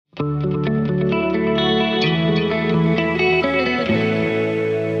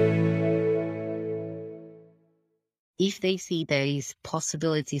if they see there is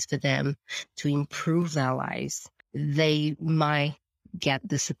possibilities for them to improve their lives, they might get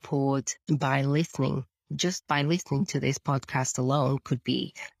the support by listening. Just by listening to this podcast alone could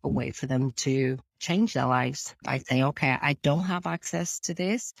be a way for them to change their lives by saying, okay, I don't have access to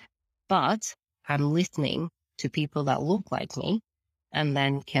this, but I'm listening to people that look like me, and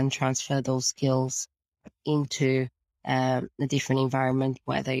then can transfer those skills into a different environment,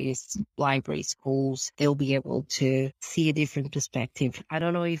 whether it's library, schools. They'll be able to see a different perspective. I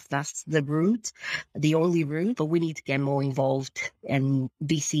don't know if that's the route, the only route, but we need to get more involved and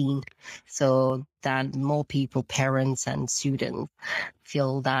be seen so that more people, parents and students,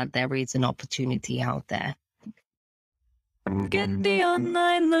 feel that there is an opportunity out there. Get the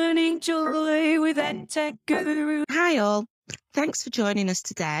online learning joy with EdTech Guru. Hi all, thanks for joining us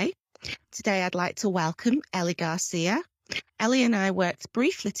today. Today I'd like to welcome Ellie Garcia. Ellie and I worked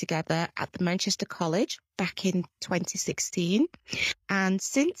briefly together at the Manchester College back in 2016, and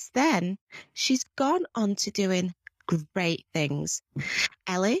since then she's gone on to doing great things.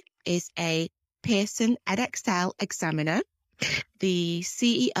 Ellie is a Pearson EdXL examiner, the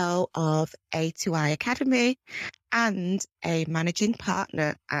CEO of A2I Academy, and a managing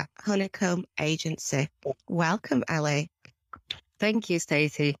partner at Honeycomb Agency. Welcome, Ellie. Thank you,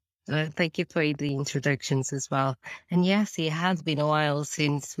 Stacey. Thank you for the introductions as well. And yes, it has been a while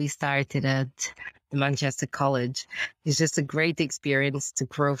since we started at the Manchester College. It's just a great experience to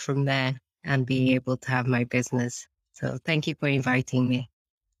grow from there and be able to have my business. So thank you for inviting me.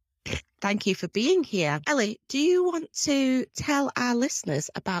 Thank you for being here. Ellie, do you want to tell our listeners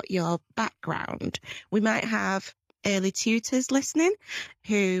about your background? We might have early tutors listening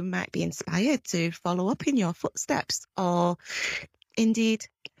who might be inspired to follow up in your footsteps, or indeed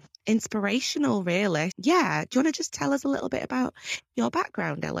inspirational, really. Yeah. Do you want to just tell us a little bit about your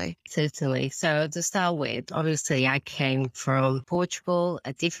background, Ellie? Certainly. So to start with, obviously I came from Portugal,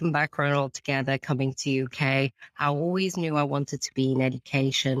 a different background altogether, coming to UK. I always knew I wanted to be in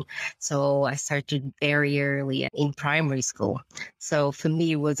education. So I started very early in primary school. So for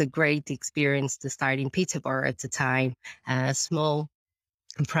me, it was a great experience to start in Peterborough at the time, a small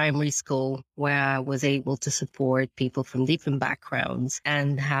primary school where I was able to support people from different backgrounds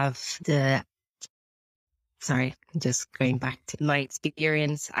and have just going back to my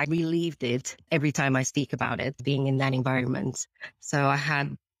experience. I relived it every time I speak about it, being in that environment. So I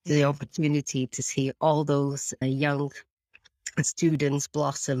had the opportunity to see all those young students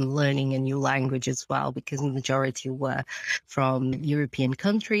blossom, learning a new language as well, because the majority were from European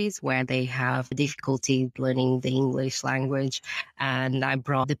countries where they have difficulty learning the English language. And I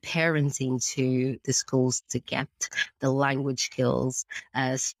brought the parents into the schools to get the language skills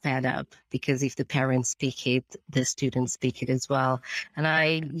sped up, because if the parents speak it, the students speak it as well. And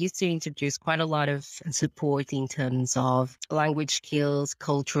I used to introduce quite a lot of support in terms of language skills,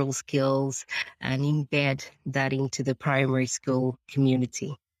 cultural skills, and embed that into the primary school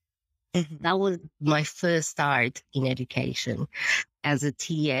community. That was my first start in education as a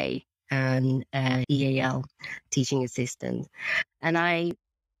TA and EAL, teaching assistant. And I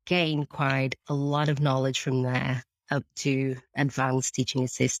gained quite a lot of knowledge from there up to advanced teaching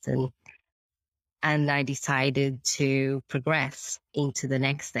assistant. And I decided to progress into the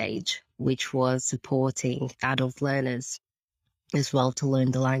next stage, which was supporting adult learners as well to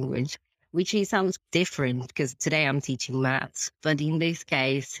learn the language, which sounds different because today I'm teaching maths. But in this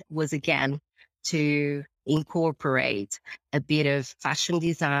case was again to incorporate a bit of fashion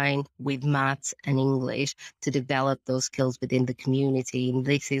design with maths and English to develop those skills within the community. And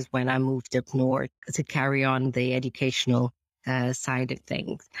this is when I moved up north to carry on the educational side of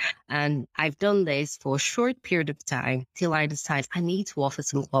things. And I've done this for a short period of time till I decided I need to offer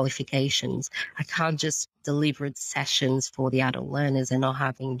some qualifications. I can't just deliver sessions for the adult learners and not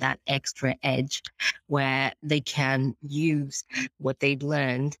having that extra edge where they can use what they've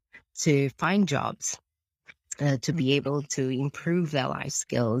learned to find jobs. To be able to improve their life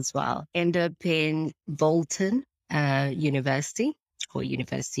skills as well. End up in Bolton University, or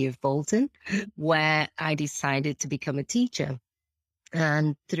University of Bolton, where I decided to become a teacher.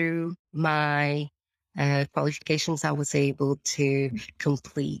 And through my qualifications, I was able to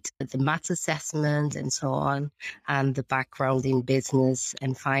complete the maths assessment and so on, and the background in business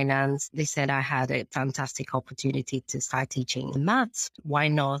and finance. They said I had a fantastic opportunity to start teaching maths. Why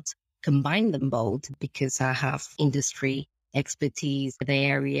not combine them both? Because I have industry expertise, the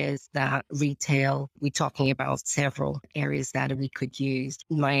areas that retail, we're talking about several areas that we could use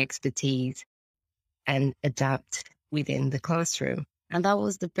my expertise and adapt within the classroom. And that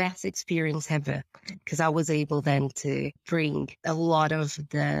was the best experience ever, because I was able then to bring a lot of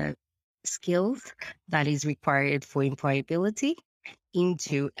the skills that is required for employability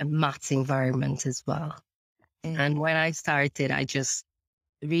into a maths environment as well. And when I started, I just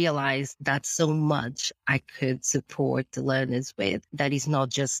realized that so much I could support the learners with that is not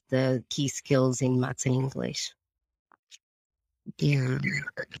just the key skills in maths and English. Yeah.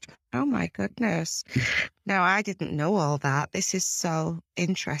 Oh my goodness. Now, I didn't know all that. This is so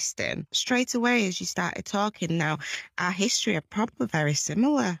interesting. Straight away, as you started talking, now our history are probably very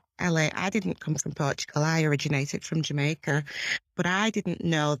similar. Ellie, I didn't come from Portugal. I originated from Jamaica, but I didn't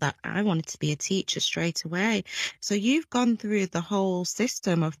know that I wanted to be a teacher straight away. So you've gone through the whole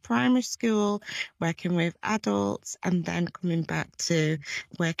system of primary school, working with adults, and then coming back to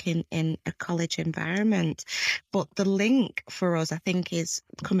working in a college environment. But the link for us, I think, is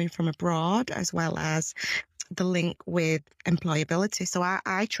coming from abroad as well as the link with employability. So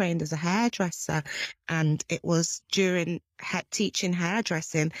I trained as a hairdresser, and it was during teaching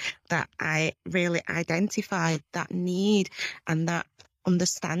hairdressing that I really identified that need and that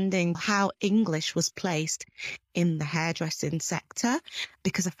understanding how English was placed in the hairdressing sector,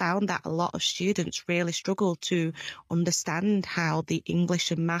 because I found that a lot of students really struggled to understand how the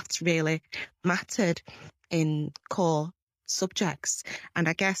English and maths really mattered in core subjects. And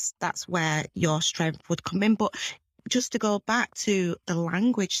I guess that's where your strength would come in. But just to go back to the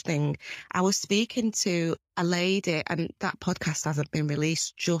language thing, I was speaking to a lady, and that podcast hasn't been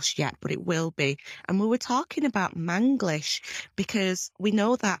released just yet, but it will be. And we were talking about Manglish, because we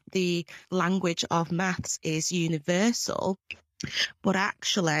know that the language of maths is universal. But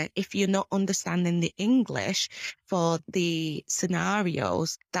actually, if you're not understanding the English for the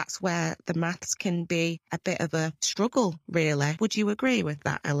scenarios, that's where the maths can be a bit of a struggle, really. Would you agree with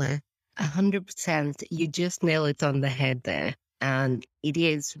that, Ellie? 100%. You just nail it on the head there. And it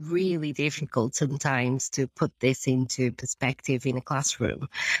is really difficult sometimes to put this into perspective in a classroom.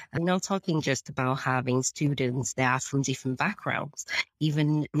 I'm not talking just about having students that are from different backgrounds.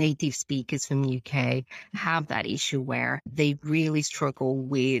 Even native speakers from UK have that issue where they really struggle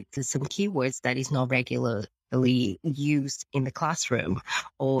with some keywords that is not regularly used in the classroom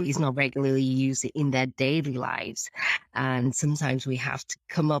or is not regularly used in their daily lives. And sometimes we have to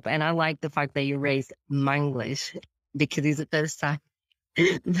come up, and I like the fact that you raised Manglish because it's the first time.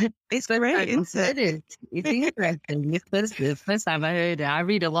 It's great, isn't it? It's interesting. The first time I heard it, I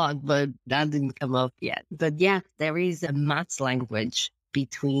read a lot, but that didn't come up yet. But yeah, there is a maths language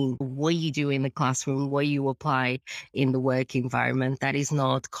between what you do in the classroom, what you apply in the work environment that is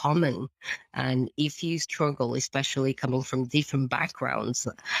not common. And if you struggle, especially coming from different backgrounds,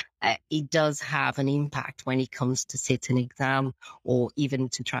 it does have an impact when it comes to sit an exam or even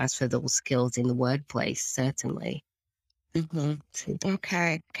to transfer those skills in the workplace, certainly.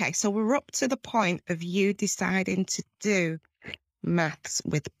 Okay. So we're up to the point of you deciding to do maths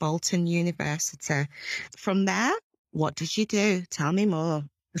with Bolton University. From there, what did you do? Tell me more.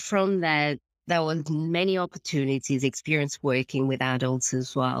 From that, there was many opportunities, experience working with adults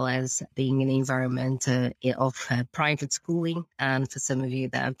as well as being in an environment of private schooling. And for some of you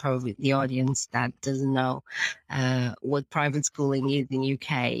that are probably the audience that doesn't know what private schooling is in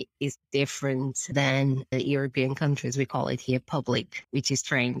UK is different than the European countries. We call it here public, which is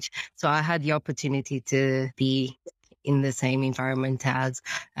strange. So I had the opportunity to be in the same environment as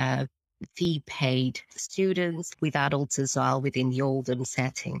fee paid students with adults as well within the Oldham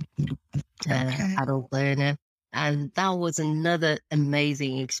setting, adult learner. And that was another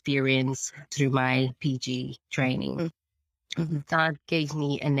amazing experience through my PG training. That gave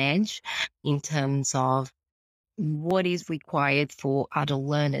me an edge in terms of what is required for adult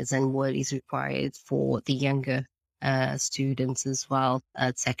learners and what is required for the younger students as well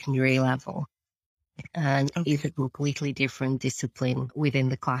at secondary level. And it's a completely different discipline within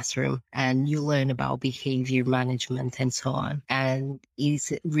the classroom, and you learn about behavior management and so on. And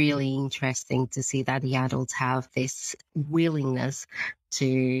it's really interesting to see that the adults have this willingness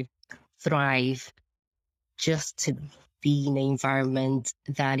to thrive, just to be in an environment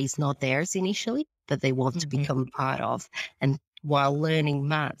that is not theirs initially, but they want to become part of. And while learning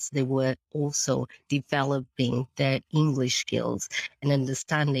maths, they were also developing their English skills and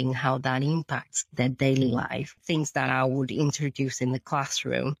understanding how that impacts their daily life. Things that I would introduce in the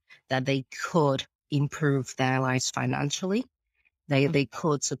classroom that they could improve their lives financially. They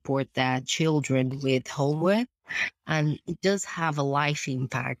could support their children with homework. And it does have a life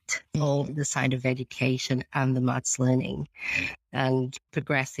impact on the side of education and the maths learning, and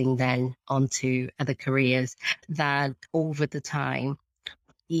progressing then onto other careers that over the time,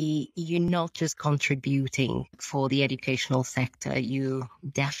 you're not just contributing for the educational sector, you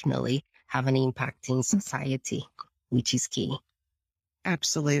definitely have an impact in society, which is key.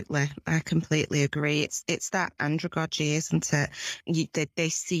 Absolutely. I completely agree. It's that andragogy, isn't it? They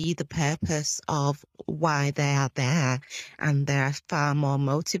see the purpose of why they are there and they're far more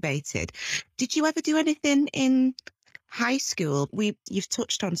motivated. Did you ever do anything in high school? You've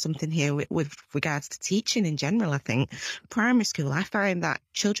touched on something here with regards to teaching in general, I think. Primary school, I find that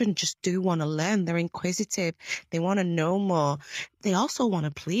children just do want to learn. They're inquisitive. They want to know more. They also want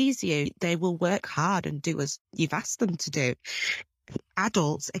to please you. They will work hard and do as you've asked them to do.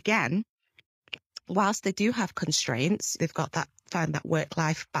 Adults, again, whilst they do have constraints, they've got that find that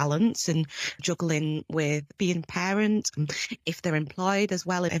work-life balance and juggling with being parent, and if they're employed as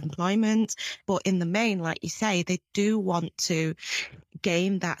well in employment. But in the main, like you say, they do want to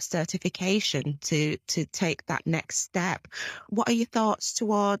gain that certification to take that next step. What are your thoughts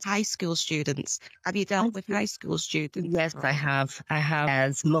towards high school students? Have you dealt with high school students? Yes, I have. I have,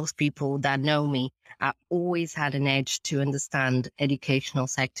 as most people that know me, I always had an edge to understand educational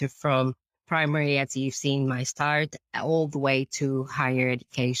sector from primary, as you've seen my start, all the way to higher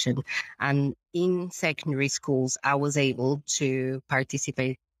education. And in secondary schools, I was able to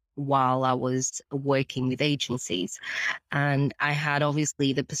participate while I was working with agencies. And I had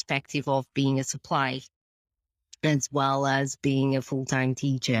obviously the perspective of being a supply as well as being a full-time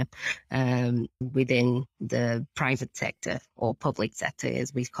teacher within the private sector or public sector,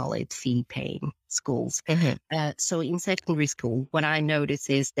 as we call it, fee-paying schools. So in secondary school, what I notice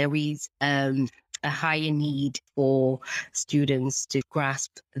is there is a higher need for students to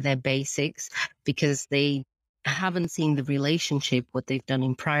grasp their basics because they haven't seen the relationship, what they've done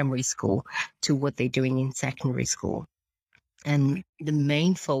in primary school to what they're doing in secondary school. And the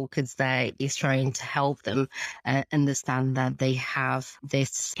main focus there is trying to help them understand that they have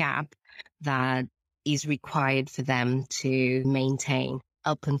this gap that is required for them to maintain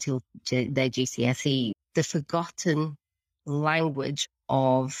up until their GCSE. The forgotten language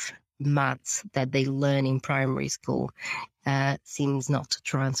of maths that they learn in primary school seems not to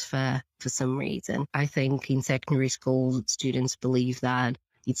transfer for some reason. I think in secondary school, students believe that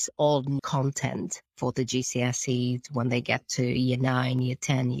it's all content for the GCSEs when they get to year 9, year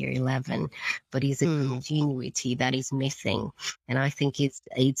 10, year 11, but it's a continuity that is missing. And I think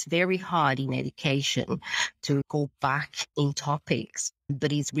it's very hard in education to go back in topics,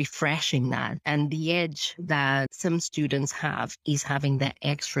 but it's refreshing that. And the edge that some students have is having that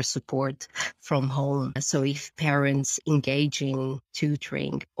extra support from home. So if parents engage in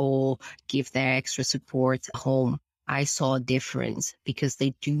tutoring or give their extra support at home, I saw a difference because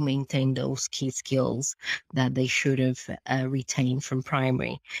they do maintain those key skills that they should have retained from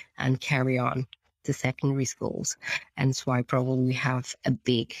primary and carry on to secondary schools. And so I probably have a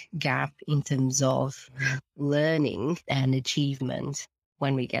big gap in terms of learning and achievement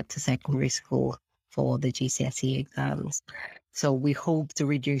when we get to secondary school for the GCSE exams. So we hope to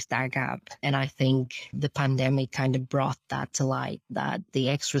reduce that gap. And I think the pandemic kind of brought that to light, that the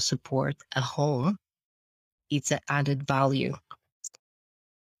extra support at home, it's an added value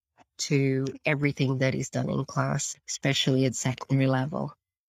to everything that is done in class, especially at secondary level.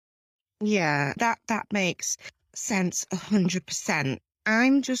 Yeah, that makes sense 100%.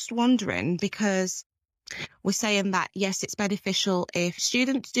 I'm just wondering because we're saying that, yes, it's beneficial if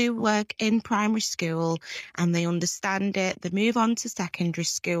students do work in primary school and they understand it, they move on to secondary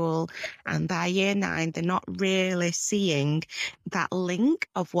school, and by year 9, they're not really seeing that link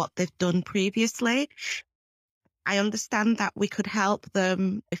of what they've done previously. I understand that we could help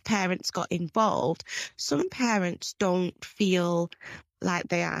them if parents got involved. Some parents don't feel like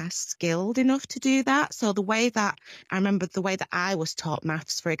they are skilled enough to do that. So I remember the way that I was taught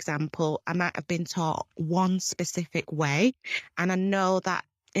maths, for example, I might have been taught one specific way. And I know that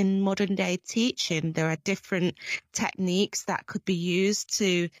in modern day teaching, there are different techniques that could be used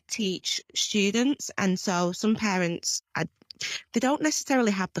to teach students. And so some parents, they don't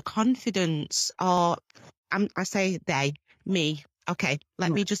necessarily have the confidence, or I say they, me. Okay,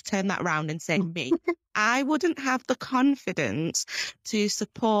 let me just turn that around and say me. I wouldn't have the confidence to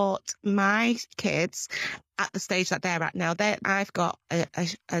support my kids at the stage that they're at now. I've got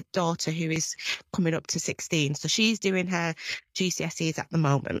a daughter who is coming up to 16, so she's doing her GCSEs at the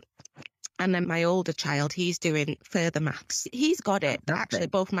moment. And then my older child, he's doing further maths. He's got it. Actually,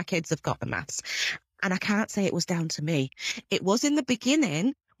 both my kids have got the maths. And I can't say it was down to me. It was in the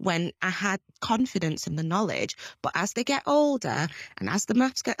beginning when I had confidence in the knowledge. But as they get older and as the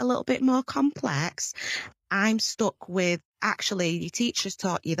maths get a little bit more complex, I'm stuck with, actually, your teachers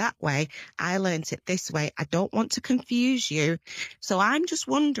taught you that way. I learnt it this way. I don't want to confuse you. So I'm just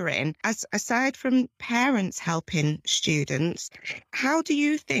wondering, aside from parents helping students, how do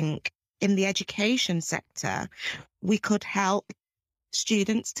you think in the education sector we could help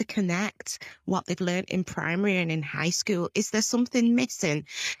students to connect what they've learned in primary and in high school? Is there something missing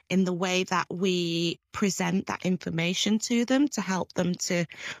in the way that we present that information to them to help them to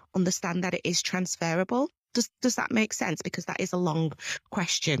understand that it is transferable? Does that make sense? Because that is a long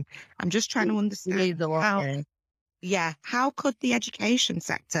question. I'm just trying to understand how, yeah, how could the education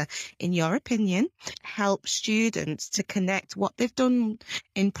sector, in your opinion, help students to connect what they've done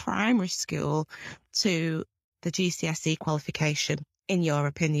in primary school to the GCSE qualification, in your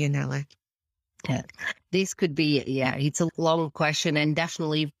opinion, Ellie? Yeah, this could be, yeah, it's a long question, and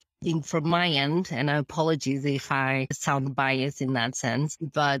definitely from my end, and apologies if I sound biased in that sense,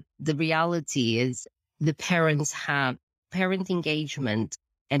 but the reality is the parents have parent engagement,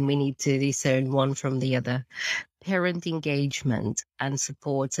 and we need to discern one from the other. Parent engagement and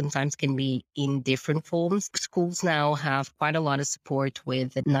support sometimes can be in different forms. Schools now have quite a lot of support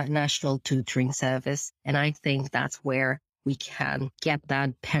with the National Tutoring Service, and I think that's where we can get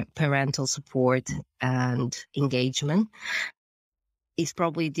that parental support and engagement. It's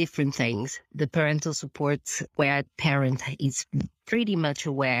probably different things. The parental support where parent is pretty much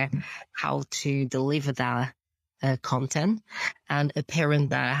aware how to deliver that content, and a parent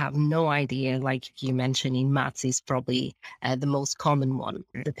that have no idea, like you mentioned in maths, is probably the most common one.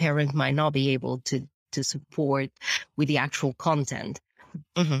 The parent might not be able to support with the actual content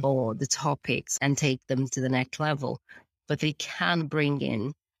or the topics and take them to the next level, but they can bring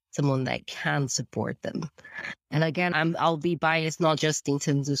in someone that can support them. And again, I'll be biased, not just in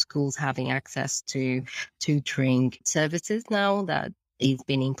terms of schools having access to tutoring services now that is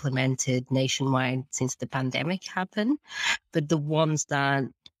been implemented nationwide since the pandemic happened, but the ones that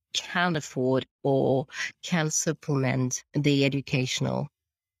can afford or can supplement the educational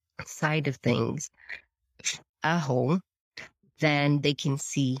side of things at home, then they can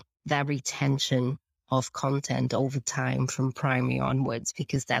see that retention of content over time from primary onwards,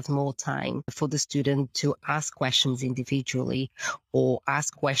 because there's more time for the student to ask questions individually or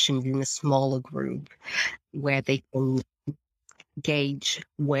ask questions in a smaller group where they can gauge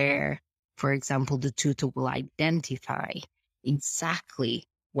where, for example, the tutor will identify exactly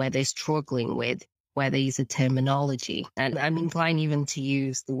where they're struggling with, where there is a terminology. And I'm inclined even to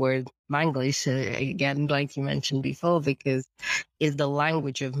use the word Manglish, again, like you mentioned before, because it's the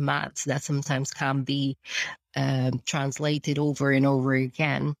language of maths that sometimes can be translated over and over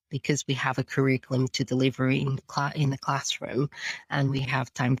again, because we have a curriculum to deliver in the classroom and we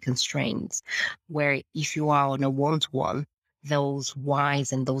have time constraints, where if you are on a one-to-one, those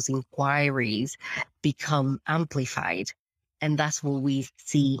whys and those inquiries become amplified. And that's what we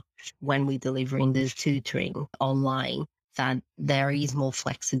see when we deliver in the tutoring online, that there is more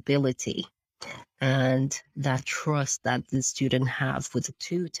flexibility, and that trust that the student has with the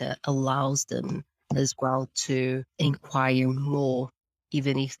tutor allows them as well to inquire more,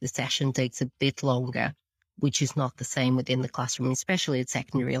 even if the session takes a bit longer, which is not the same within the classroom, especially at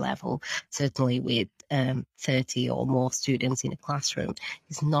secondary level. Certainly with 30 or more students in a classroom,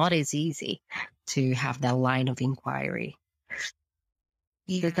 it's not as easy to have that line of inquiry.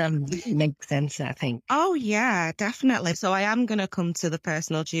 Does that make sense, I think? Oh, yeah, definitely. So I am going to come to the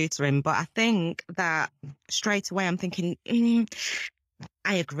personal tutoring, but I think that straight away I'm thinking,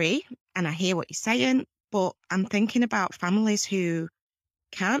 I agree and I hear what you're saying, but I'm thinking about families who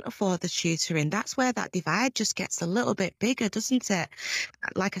can't afford the tutoring. That's where that divide just gets a little bit bigger, doesn't it?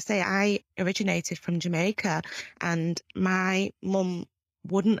 Like I say, I originated from Jamaica, and my mum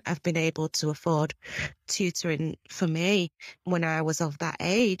wouldn't have been able to afford tutoring for me when I was of that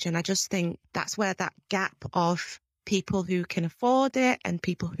age. And I just think that's where that gap of people who can afford it and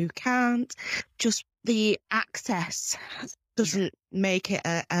people who can't, just the access doesn't make it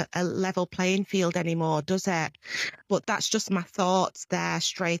a level playing field anymore, does it? But that's just my thoughts there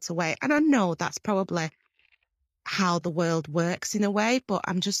straight away. And I know that's probably how the world works in a way, but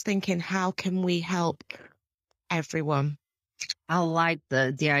I'm just thinking, how can we help everyone? I like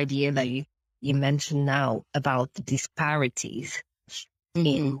the idea that you mentioned now about the disparities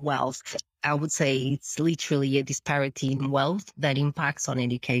in wealth. I would say it's literally a disparity in wealth that impacts on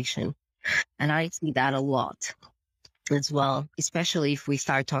education. And I see that a lot as well, especially if we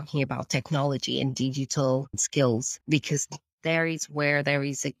start talking about technology and digital skills, because there is where there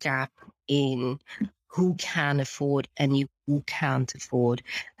is a gap in who can afford and who can't afford.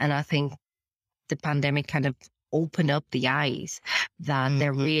 And I think the pandemic kind of opened up the eyes that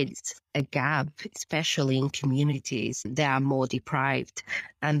there is a gap, especially in communities that are more deprived.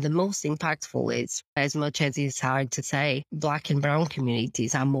 And the most impactful is, as much as it's hard to say, Black and brown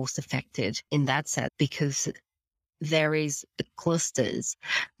communities are most affected in that sense, because there is clusters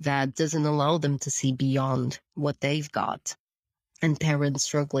that doesn't allow them to see beyond what they've got. and parents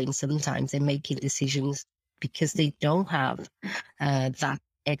struggling sometimes and making decisions because they don't have that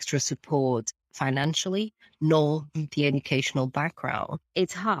extra support financially, nor the educational background.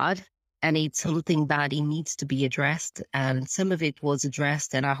 It's hard, and it's something that it needs to be addressed. And some of it was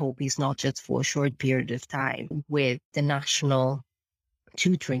addressed, and I hope it's not just for a short period of time, with the national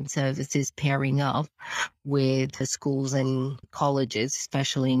tutoring services pairing up with the schools and colleges,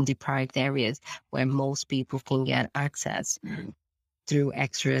 especially in deprived areas where most people can get access through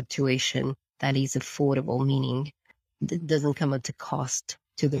extra tuition that is affordable, meaning it doesn't come at a cost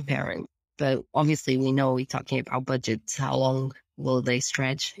to the parent. But obviously, we know we're talking about budgets. How long will they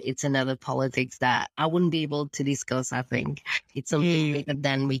stretch? It's another politics that I wouldn't be able to discuss, I think. It's something bigger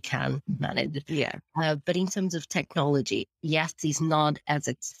than we can manage. Yeah. But in terms of technology, yes, it's not as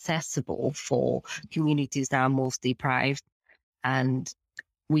accessible for communities that are most deprived. And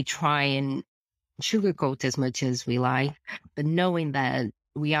we try and sugarcoat as much as we like, but knowing that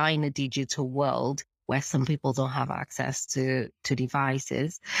we are in a digital world where some people don't have access to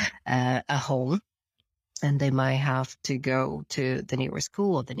devices at home, and they might have to go to the nearest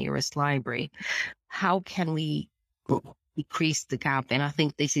school or the nearest library. How can we decrease the gap? And I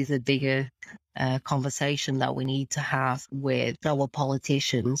think this is a bigger conversation that we need to have with our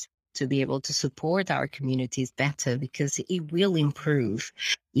politicians to be able to support our communities better, because it will improve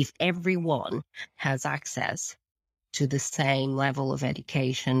if everyone has access to the same level of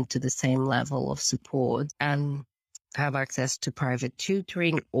education, to the same level of support, and have access to private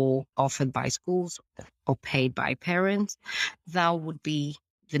tutoring or offered by schools or paid by parents. That would be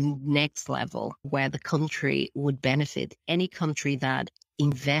the next level where the country would benefit. Any country that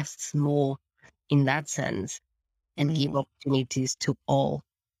invests more in that sense and give opportunities to all.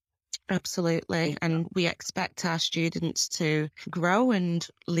 Absolutely. And we expect our students to grow and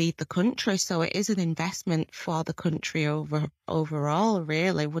lead the country. So it is an investment for the country overall,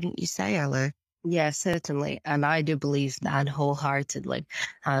 really, wouldn't you say, Ellie? Yeah, certainly. And I do believe that wholeheartedly.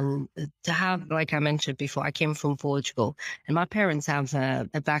 And to have, like I mentioned before, I came from Portugal, and my parents have a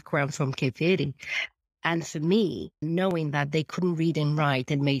background from Cape Verde. And for me, knowing that they couldn't read and write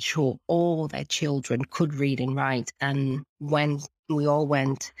and made sure all their children could read and write. And when we all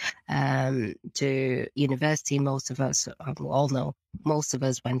went to university, most of us, we all know, most of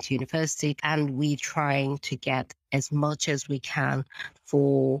us went to university, and we trying to get as much as we can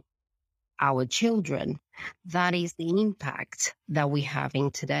for our children. That is the impact that we're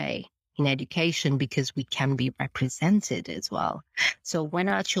having today in education, because we can be represented as well. So when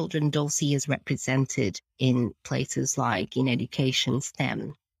our children don't see us represented in places like in education,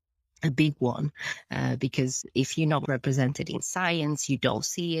 STEM, a big one, because if you're not represented in science, you don't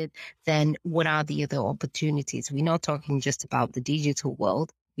see it, then what are the other opportunities? We're not talking just about the digital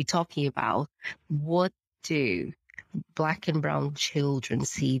world. We're talking about what do Black and brown children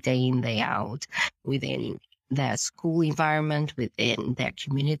see day in, day out within their school environment, within their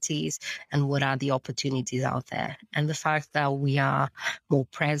communities, and what are the opportunities out there. And the fact that we are more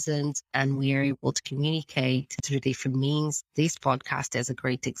present and we are able to communicate through different means, this podcast is a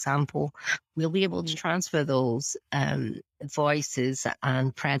great example. We'll be able to transfer those voices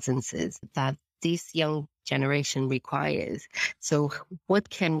and presences that this young generation requires. So what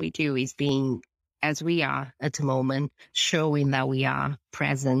can we do is being, as we are at the moment, showing that we are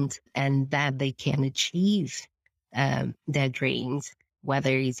present and that they can achieve their dreams,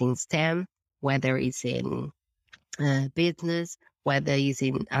 whether it's in STEM, whether it's in business, whether it's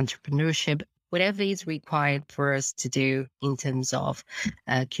in entrepreneurship, whatever is required for us to do in terms of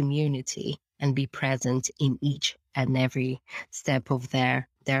community, and be present in each and every step of their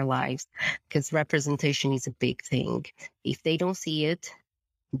lives. Because representation is a big thing. If they don't see it,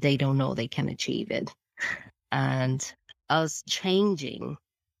 they don't know they can achieve it. And us changing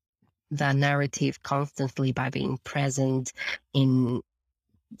that narrative constantly by being present in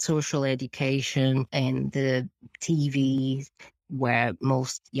social education and the TV, where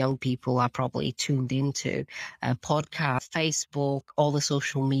most young people are probably tuned into, podcast, Facebook, all the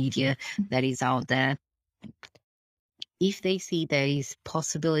social media that is out there. If they see there is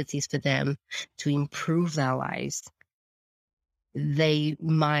possibilities for them to improve their lives, they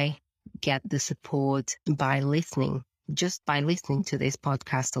might get the support by listening. Just by listening to this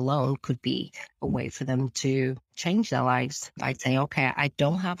podcast alone could be a way for them to change their lives by saying, okay, I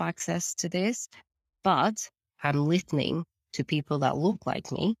don't have access to this, but I'm listening to people that look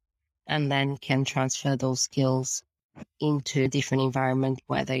like me, and then can transfer those skills into a different environment,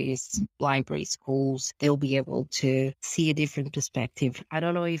 whether it's library, schools, they'll be able to see a different perspective. I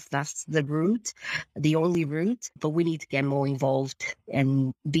don't know if that's the route, the only route, but we need to get more involved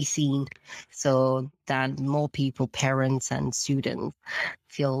and be seen so that more people, parents and students,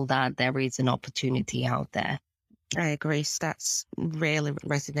 feel that there is an opportunity out there. I agree. Stats really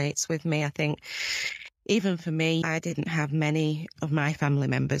resonates with me. I think even for me, I didn't have many of my family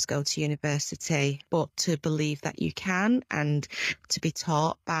members go to university, but to believe that you can and to be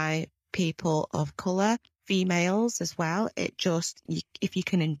taught by people of colour, females as well, if you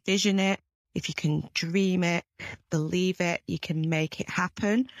can envision it, if you can dream it, believe it, you can make it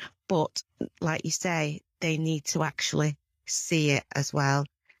happen. But like you say, they need to actually see it as well.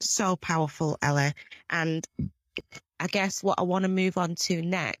 So powerful, Ella. And I guess what I want to move on to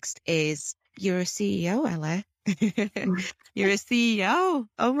next is you're a CEO, Ella. You're a CEO,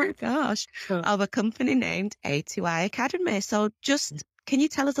 oh my gosh, of a company named A2I Academy. So just can you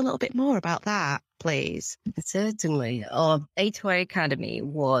tell us a little bit more about that, please? Certainly. A2I Academy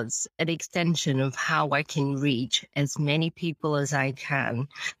was an extension of how I can reach as many people as I can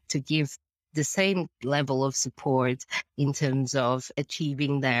to give the same level of support in terms of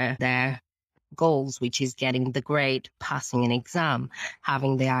achieving their goals, which is getting the grade, passing an exam,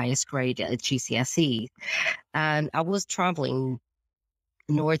 having the highest grade at GCSE. And I was traveling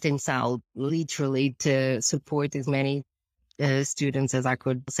north and south, literally, to support as many students as I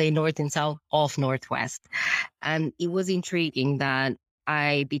could, say north and south of Northwest. And it was intriguing that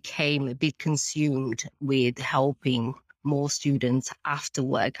I became a bit consumed with helping more students after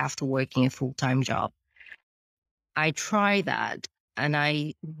work, after working a full-time job. I tried that and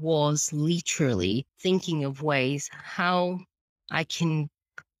I was literally thinking of ways how I can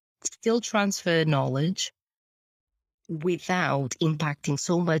still transfer knowledge without impacting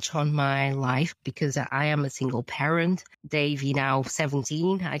so much on my life, because I am a single parent. Davey now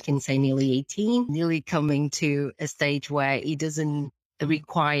 17, I can say nearly 18, nearly coming to a stage where it doesn't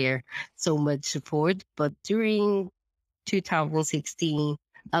require so much support. But during 2016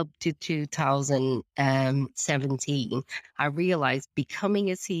 up to 2017, I realized becoming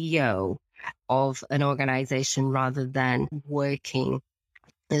a CEO of an organization rather than working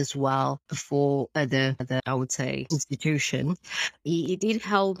as well for the I would say institution, it did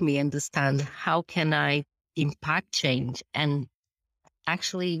help me understand how can I impact change and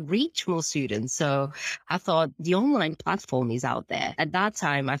actually reach more students. So I thought the online platform is out there. At that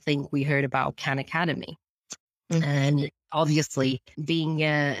time, I think we heard about Khan Academy. And obviously, being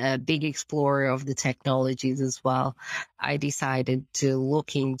a big explorer of the technologies as well, I decided to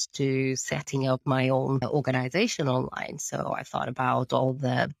look into setting up my own organization online. So I thought about all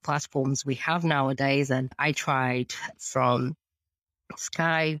the platforms we have nowadays, and I tried from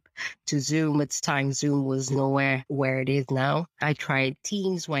Skype to Zoom. At the time, Zoom was nowhere where it is now. I tried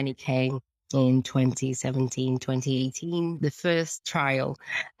Teams when it came in 2017, 2018, the first trial.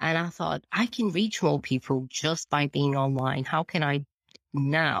 And I thought, I can reach more people just by being online. How can I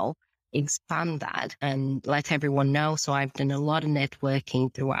now expand that and let everyone know? So I've done a lot of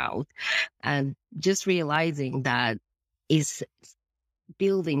networking throughout, and just realizing that is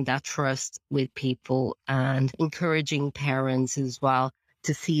building that trust with people and encouraging parents as well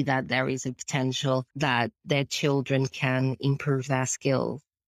to see that there is a potential that their children can improve their skills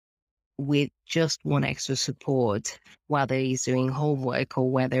with just one extra support, whether he's doing homework or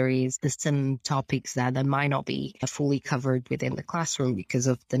whether he's some topics that might not be fully covered within the classroom because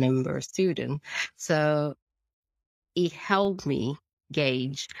of the number of students. So it helped me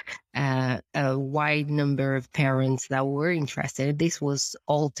gauge a wide number of parents that were interested. This was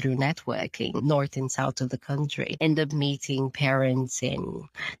all through networking, north and south of the country. End up meeting parents in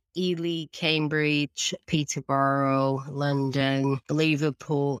Ely, Cambridge, Peterborough, London,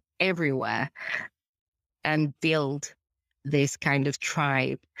 Liverpool, everywhere, and build this kind of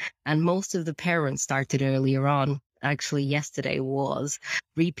tribe. And most of the parents started earlier on. Actually, yesterday was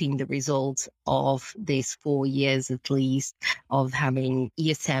reaping the results of this 4 years at least of having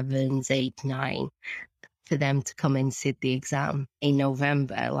year sevens, 8, 9, for them to come and sit the exam in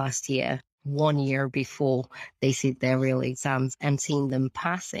November last year, 1 year before they sit their real exams, and seeing them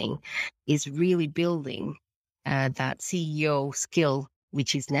passing is really building that CEO skill,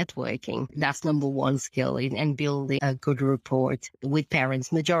 which is networking. That's number one skill and building a good rapport with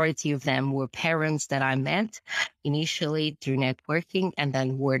parents. Majority of them were parents that I met initially through networking and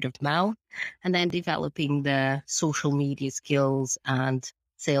then word of mouth, and then developing the social media skills and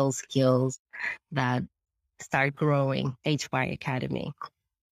sales skills that start growing A2I Academy.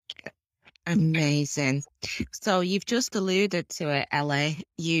 Amazing. So you've just alluded to it, Ellie.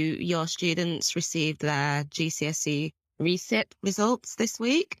 Your students received their GCSE resit results this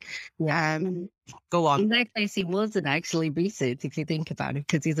week. Yeah. Go on. In that case, he wasn't actually research, if you think about it,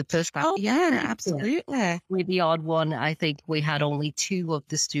 because he's a first time. Oh yeah, absolutely. With the odd one, I think we had only 2 of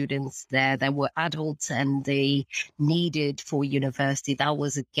the students there that were adults and they needed for university. That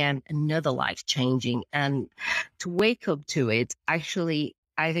was, again, another life changing. And to wake up to it, actually,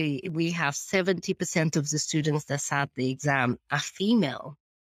 I think we have 70% of the students that sat the exam are female,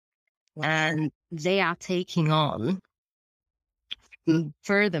 and they are taking on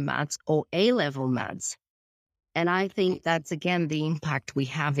further maths or A-level maths. And I think that's, again, the impact we're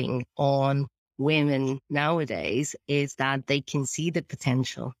having on women nowadays is that they can see the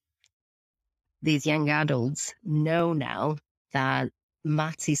potential. These young adults know now that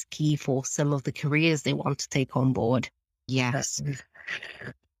maths is key for some of the careers they want to take on board. Yes.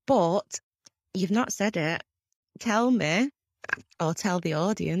 But you've not said it. Tell me, or tell the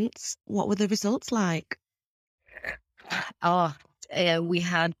audience, what were the results like? We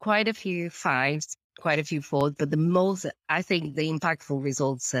had quite a few 5s, quite a few 4s, but the most, I think, the impactful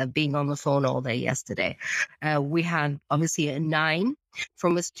results, being on the phone all day yesterday. We had obviously a 9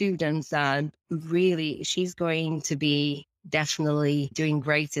 from a student that really, she's going to be definitely doing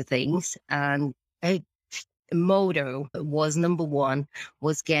greater things. And Modo was number 1,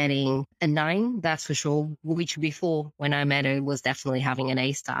 was getting a 9, that's for sure, which before when I met her was definitely having an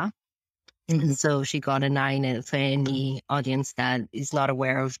A star. And so she got a 9. And for any audience that is not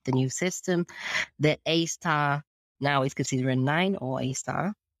aware of the new system, the A star now is considered a 9 or A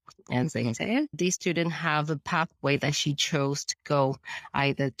star, as they say. These students have a pathway that she chose to go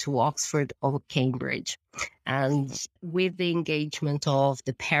either to Oxford or Cambridge. And with the engagement of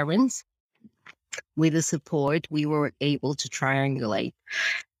the parents, with the support, we were able to triangulate.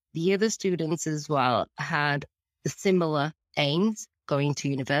 The other students as well had similar aims going to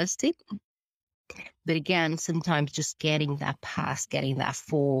university. But again, sometimes just getting that pass, getting that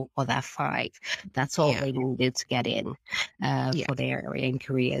 4 or that 5, that's all they needed to get in for their area and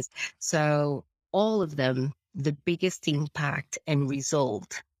careers. So all of them, the biggest impact and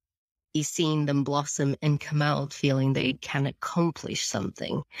result is seeing them blossom and come out feeling they can accomplish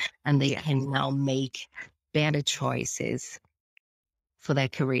something and they can now make better choices for their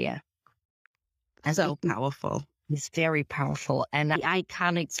career. So powerful. It's very powerful, and I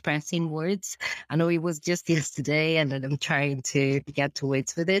can't express in words. I know it was just yesterday, and I'm trying to get to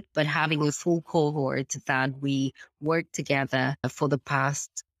words with it, but having a full cohort that we worked together for the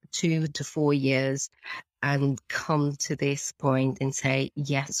past 2 to 4 years and come to this point and say,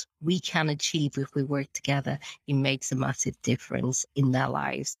 yes, we can achieve if we work together, it makes a massive difference in their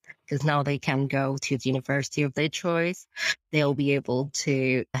lives. Because now they can go to the university of their choice. They'll be able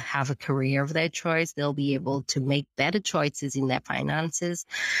to have a career of their choice. They'll be able to make better choices in their finances.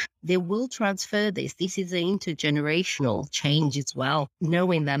 They will transfer this. This is an intergenerational change as well,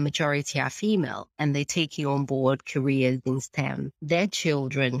 knowing that majority are female and they're taking on board careers in STEM. Their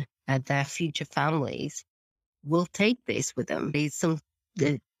children and their future families will take this with them. It's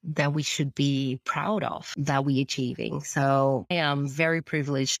something that we should be proud of that we're achieving. So I am very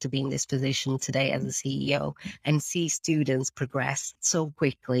privileged to be in this position today as a CEO and see students progress so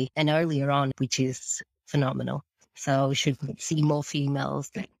quickly and earlier on, which is phenomenal. So we should see more females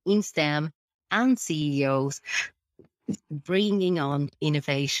in STEM and CEOs bringing on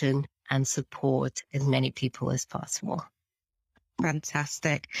innovation and support as many people as possible.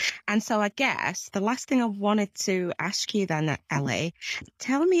 Fantastic. And so I guess the last thing I wanted to ask you then, Ellie,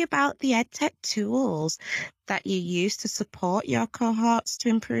 tell me about the EdTech tools that you use to support your cohorts to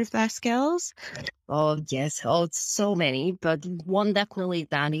improve their skills. Oh, yes. Oh, it's so many, but one definitely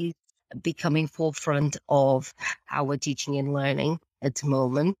that is becoming forefront of our teaching and learning at the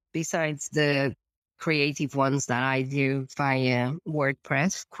moment, besides the creative ones that I do via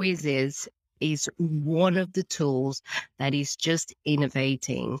WordPress. Quizzes is one of the tools that is just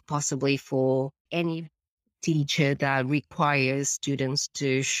innovating, possibly for any teacher that requires students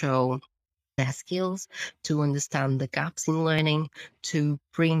to show their skills, to understand the gaps in learning, to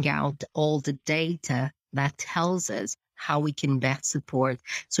bring out all the data that tells us how we can best support.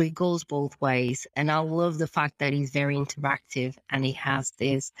 So it goes both ways. And I love the fact that it's very interactive and it has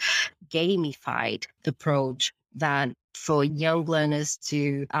this gamified approach that for young learners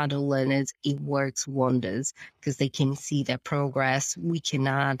to adult learners, it works wonders because they can see their progress. We can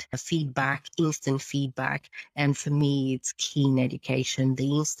add feedback, instant feedback. And for me, it's keen education,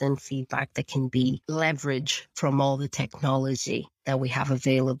 the instant feedback that can be leveraged from all the technology that that we have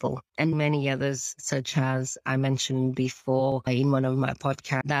available, and many others, such as I mentioned before in one of my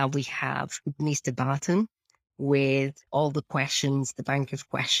podcasts, that we have Mr. Barton with all the questions, the bank of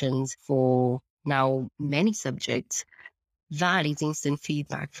questions for now many subjects. That is instant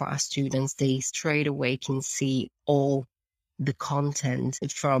feedback for our students. They straight away can see all the content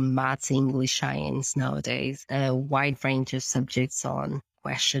from maths, English, science nowadays, a wide range of subjects on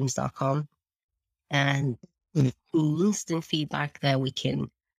questions.com, and instant feedback that we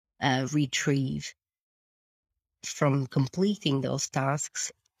can retrieve from completing those tasks,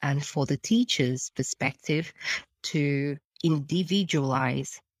 and for the teacher's perspective to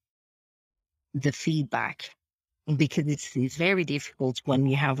individualize the feedback, because it's very difficult when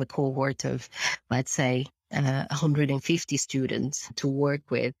you have a cohort of, let's say, 150 students to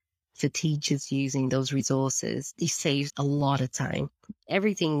work with. For teachers using those resources, it saves a lot of time.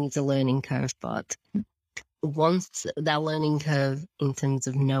 Everything is a learning curve, but once that learning curve in terms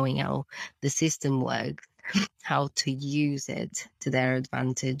of knowing how the system works, how to use it to their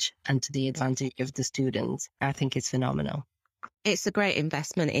advantage and to the advantage of the students, I think it's phenomenal. It's a great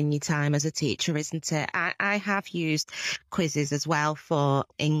investment in your time as a teacher, isn't it? I have used quizzes as well for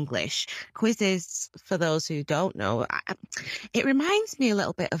English. Quizzes, for those who don't know, it reminds me a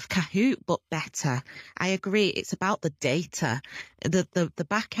little bit of Kahoot, but better. I agree. It's about the data. The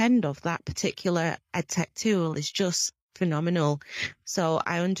back end of that particular EdTech tool is just phenomenal. So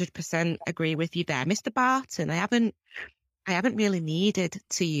I 100% agree with you there. Mr. Barton, I haven't really needed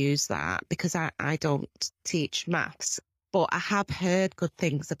to use that because I don't teach maths. But I have heard good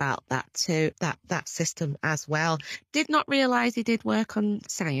things about that too, that system as well. Did not realise he did work on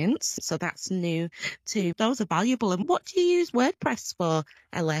science, so that's new too. Those are valuable. And what do you use WordPress for,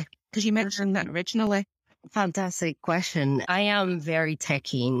 Ellie? Because you mentioned that originally. Fantastic question. I am very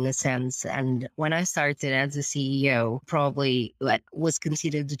techy in a sense. And when I started as a CEO, probably was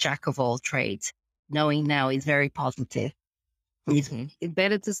considered the jack of all trades. Knowing now is very positive. It's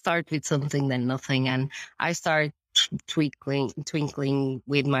better to start with something than nothing. And I started twinkling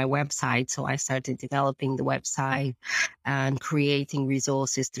with my website. So I started developing the website and creating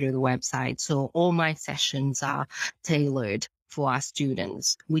resources through the website. So all my sessions are tailored for our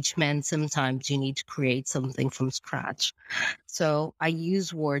students, which meant sometimes you need to create something from scratch. So I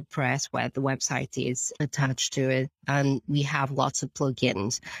use WordPress where the website is attached to it, and we have lots of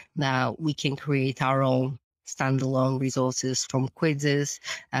plugins that we can create our own standalone resources, from quizzes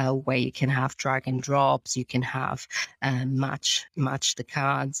where you can have drag and drops, you can have match the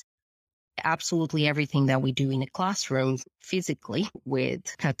cards. Absolutely everything that we do in a classroom physically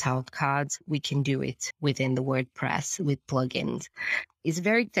with cutout cards, we can do it within the WordPress with plugins. It's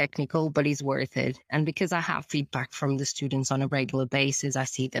very technical, but it's worth it. And because I have feedback from the students on a regular basis, I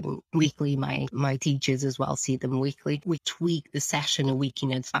see them weekly. My teachers as well see them weekly. We tweak the session a week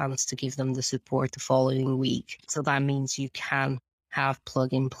in advance to give them the support the following week. So that means you can have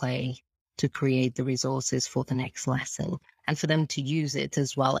plug and play to create the resources for the next lesson, and for them to use it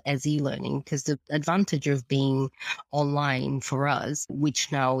as well as e-learning. Because the advantage of being online for us,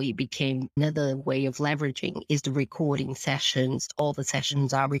 which now it became another way of leveraging, is the recording sessions. All the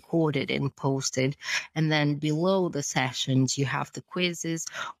sessions are recorded and posted. And then below the sessions, you have the quizzes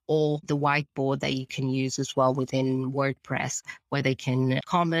or the whiteboard that you can use as well within WordPress, where they can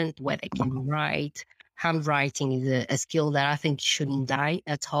comment, where they can write. Handwriting is a skill that I think shouldn't die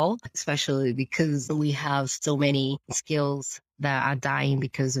at all, especially because we have so many skills that are dying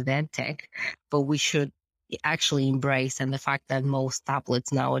because of EdTech, but we should actually embrace. And the fact that most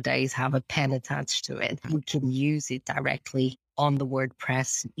tablets nowadays have a pen attached to it, we can use it directly on the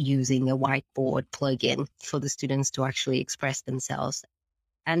WordPress using a whiteboard plugin for the students to actually express themselves.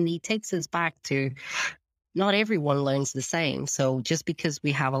 And it takes us back to not everyone learns the same. So just because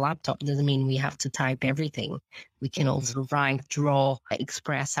we have a laptop doesn't mean we have to type everything. We can also write, draw,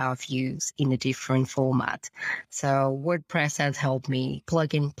 express our views in a different format. So WordPress has helped me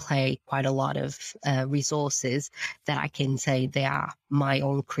plug and play quite a lot of resources that I can say they are my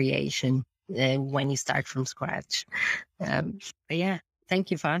own creation when you start from scratch. But yeah. Thank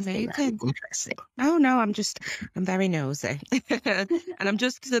you for asking that. It's interesting. Oh, no, I'm very nosy. And I'm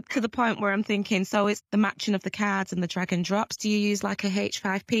just to the point where I'm thinking, so it's the matching of the cards and the drag and drops. Do you use like a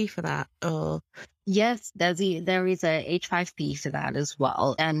H5P for that? Or Yes, there is a H5P for that as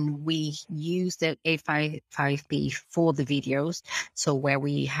well. And we use the H5P for the videos. So where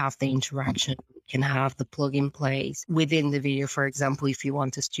we have the interaction, we can have the plug in place within the video. For example, if you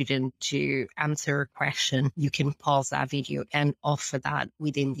want a student to answer a question, you can pause that video and offer that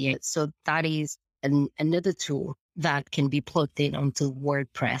within the. So that is another tool that can be plugged in onto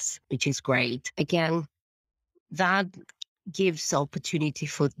WordPress, which is great. Again, that gives opportunity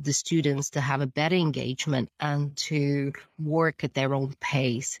for the students to have a better engagement and to work at their own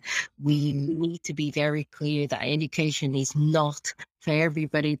pace. We need to be very clear that education is not for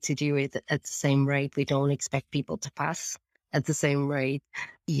everybody to do it at the same rate. We don't expect people to pass at the same rate.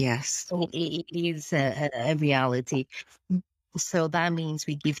 Yes. So it is a reality. So that means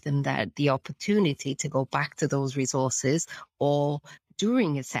we give them the opportunity to go back to those resources, or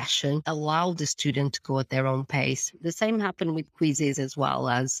during a session, allow the student to go at their own pace. The same happened with quizzes as well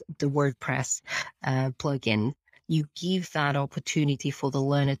as the WordPress plugin. You give that opportunity for the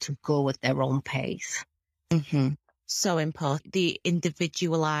learner to go at their own pace. Mm-hmm. So important, the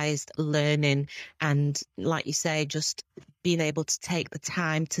individualized learning, and like you say, just being able to take the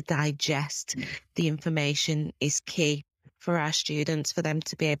time to digest the information is key for our students, for them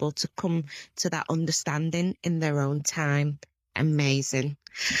to be able to come to that understanding in their own time. Amazing.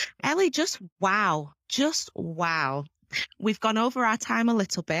 Ellie, just wow. We've gone over our time a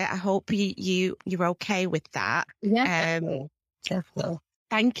little bit. I hope you're okay with that. Yeah, definitely.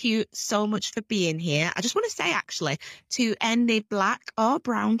 Thank you so much for being here. I just want to say, actually, to any Black or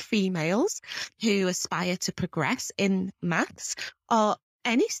brown females who aspire to progress in maths or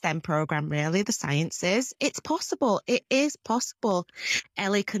any STEM program, really, the sciences, it's possible. It is possible.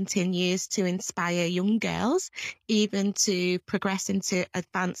 Ellie continues to inspire young girls even to progress into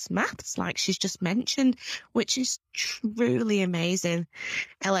advanced maths, like she's just mentioned, which is truly amazing.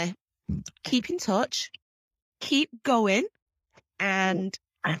 Ellie, keep in touch, keep going, and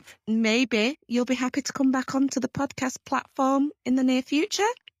maybe you'll be happy to come back onto the podcast platform in the near future.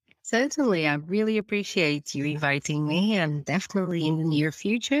 Certainly. I really appreciate you inviting me, and definitely in the near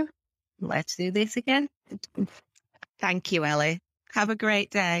future, let's do this again. Thank you, Ellie. Have a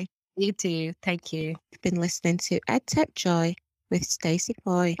great day. You too. Thank you. You've been listening to EdTech Joy with Stacey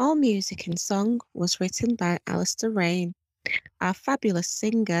Foy. All music and song was written by Alistair Rain. Our fabulous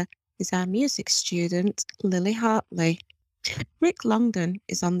singer is our music student, Lily Hartley. Rick Longdon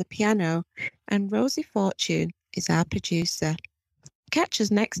is on the piano, and Rosie Fortune is our producer. Catch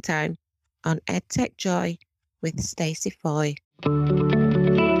us next time on EdTech Joy with Stacey Foy.